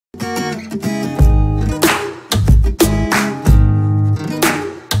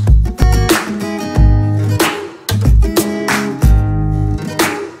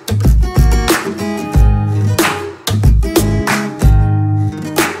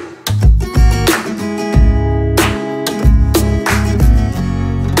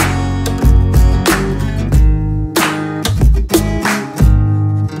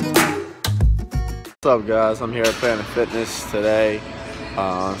up, guys? I'm here at Planet Fitness today,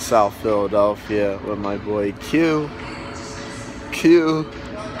 South Philadelphia, with my boy Q.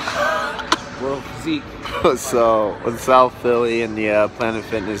 Well, Zeke. So, in South Philly and the Planet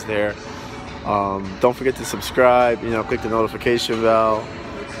Fitness there. Don't forget to subscribe. Click the notification bell.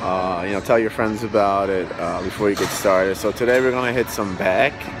 Tell your friends about it before you get started. So today we're gonna hit some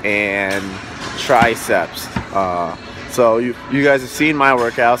back and triceps. So you guys have seen my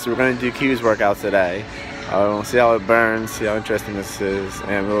workout, so we're going to do Q's workout today. We'll see how it burns, see how interesting this is,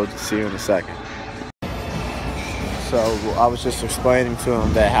 and we'll see you in a second. So I was just explaining to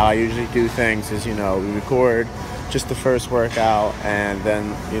him that how I usually do things is, we record just the first workout and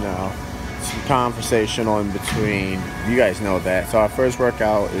then, some conversational in between. You guys know that. So our first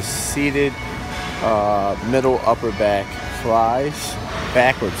workout is seated middle upper back flies,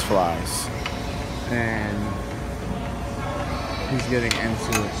 backwards flies. And he's getting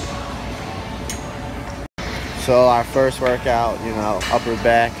into it. So our first workout, upper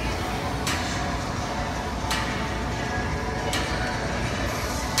back.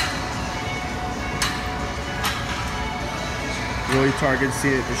 Really target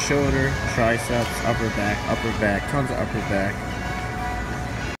seated the shoulder, triceps, upper back, tons of upper back.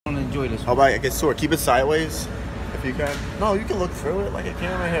 I want to enjoy this one. How about I get sore? Keep it sideways if you can. No, you can look through it like a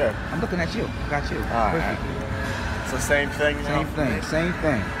camera here. I'm looking at you. Got you. All right. It's the same thing. Same thing. Same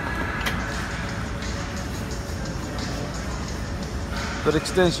thing. Good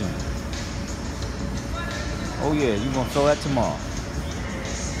extension. Oh yeah, you gonna throw that tomorrow.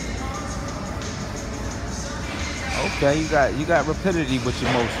 Okay, you got rapidity with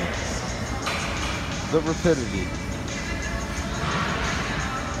your motion. Good rapidity.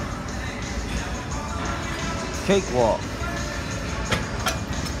 Cakewalk.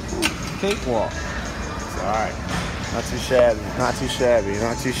 Cakewalk. It's all right. Not too shabby. Not too shabby.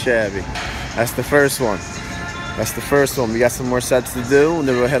 Not too shabby. That's the first one. That's the first one. We got some more sets to do, and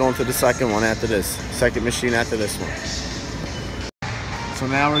then we'll head on to the second one after this. Second machine after this one. So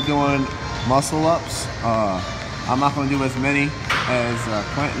now we're doing muscle ups. I'm not going to do as many as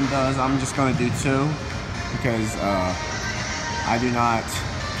Quenton does. I'm just going to do 2 because I do not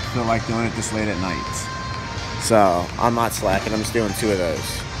feel like doing it this late at night. So I'm not slacking. I'm just doing 2 of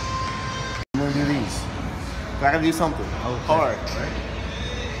those. I'm going to do these. I got to do something hard, right?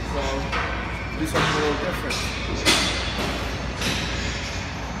 So do something a little different.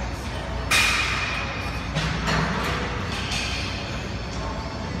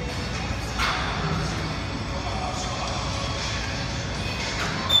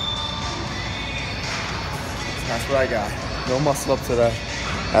 That's what I got. No muscle up today.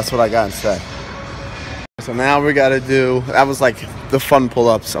 That's what I got instead. So now we got to do, that was like the fun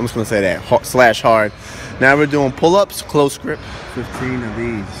pull-ups. I'm just going to say that, / hard. Now we're doing pull-ups, close grip. 15 of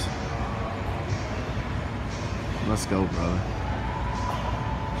these. Let's go, brother.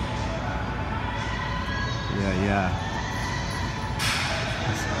 Yeah.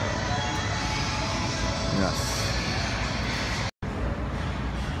 Yes.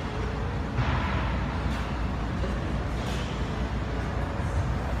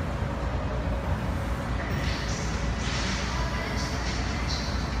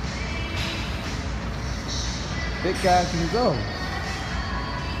 Big guy can go.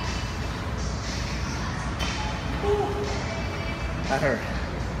 That hurt.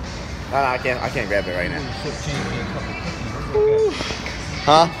 No, I can't grab it right now.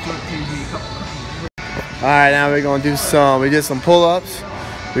 Huh? Alright, now we're gonna do we did some pull-ups,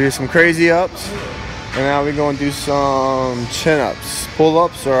 we did some crazy ups, and now we're gonna do some chin-ups.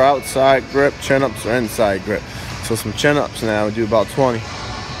 Pull-ups are outside grip, chin-ups are inside grip. So some chin-ups now, we'll do about 20.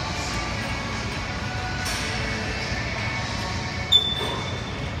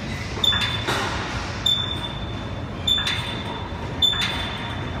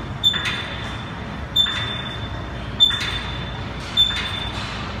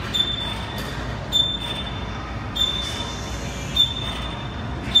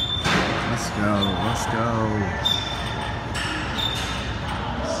 Let's go.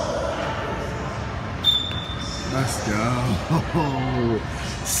 Let's go.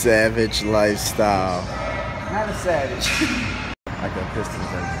 Savage lifestyle. Not a savage. Like a piston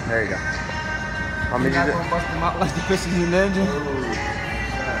engine. There you go. You're not gonna bust them out like the Pistons in the engine? I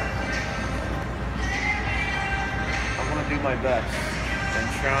want to do my best. And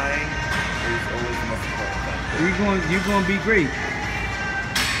trying is always the most important thing. You're gonna be great.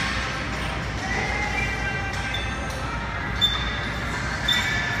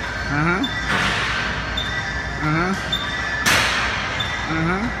 Uh-huh.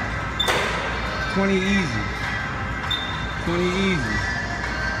 20 easy. 20 easy.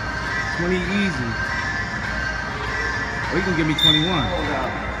 20 easy. Or you can give me 21.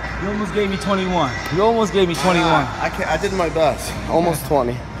 You almost gave me 21. You almost gave me 21. I did my best. Almost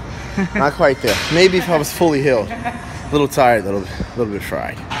 20. Not quite there. Maybe if I was fully healed. A little tired, a little bit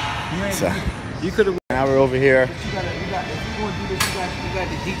fried. So You could have. now we're over here. If you want to do this, you got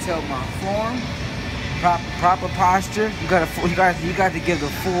to detail my form, proper posture. You got to give the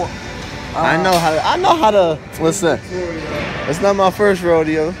full. I know how to listen. It's not my first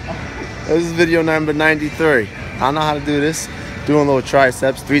rodeo. This is video number 93. I know how to do this. Doing little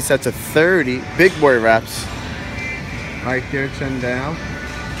triceps, 3 sets of 30 big boy reps. Right there, chin down.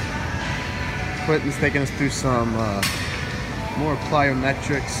 Quenton's taking us through some more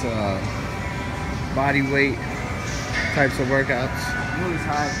plyometrics, body weight types of workouts. Notice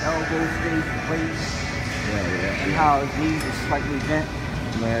how his elbow stays in place. Yeah. And how his knees are slightly bent.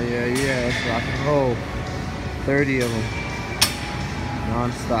 Yeah. Let's rock and roll. 30 of them.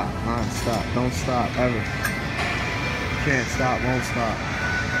 Non-stop. Don't stop ever. Can't stop, won't stop.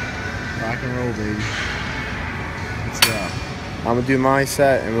 Rock and roll, baby. Let's go. I'm gonna do my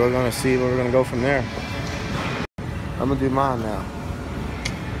set and we're gonna see where we're gonna go from there. I'm gonna do mine now.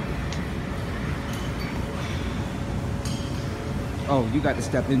 Oh, you got to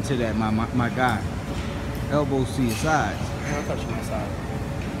step into that, my guy. Elbows to your sides. I'm not touching my side.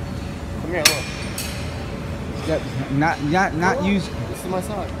 Come here, look. Step, not use. This is my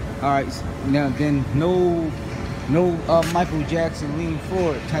side. All right, now then no Michael Jackson lean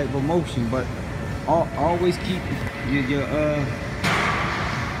forward type of motion, but always keep your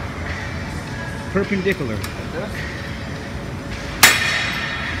perpendicular. Like this?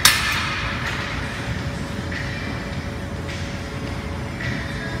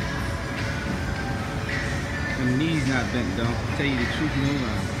 The knees not bent though. Tell you the truth, no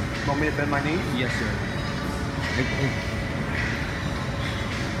lie. Want me to bend my knees? Yes, sir.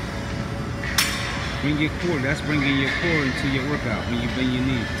 Bring your core. That's bringing your core into your workout when you bend your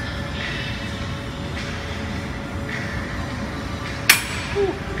knee.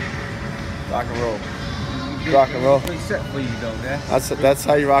 Rock and roll. Rock and roll. Pretty set for you though, That's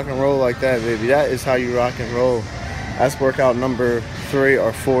how you rock and roll like that, baby. That is how you rock and roll. That's workout number 3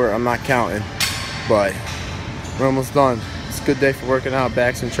 or 4. I'm not counting, but we're almost done. It's a good day for working out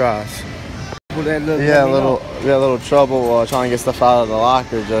backs and tries. Yeah, a little trouble trying to get stuff out of the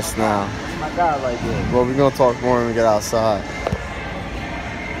locker just now. My guy right there. Well, we're gonna talk more when we get outside.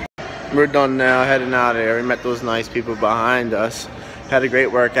 We're done now, heading out of here. We met those nice people behind us. Had a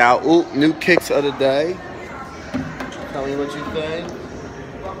great workout. Ooh, new kicks of the day. Tell me what you think.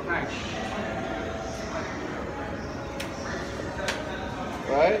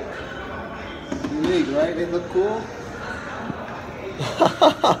 Right? Unique, right? They look cool.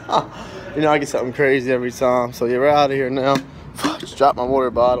 You know, I get something crazy every time. So yeah, we're out of here now. Just dropped my water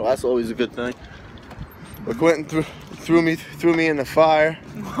bottle. That's always a good thing. But Quenton threw me in the fire.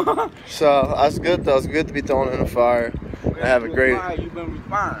 So that's good though. It's good to be thrown in the fire. I have a great. You've been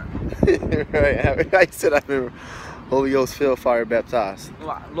refined. Right. I said I've been Holy Ghost filled, fire baptized.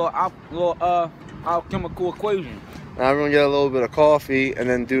 Little alchemical equation. Now we're gonna get a little bit of coffee and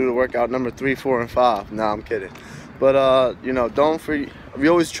then do the workout number 3, 4, and 5. No, I'm kidding. But you know, we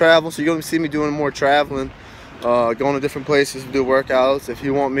always travel, so you're gonna see me doing more traveling, going to different places to do workouts. If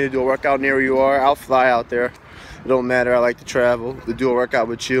you want me to do a workout near where you are, I'll fly out there. It don't matter. I like to travel to do a workout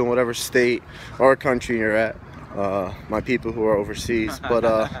with you in whatever state or country you're at. My people who are overseas. But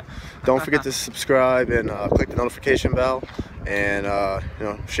don't forget to subscribe and click the notification bell, and you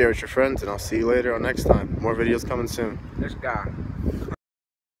know, share with your friends. And I'll see you later on next time. More videos coming soon. This guy.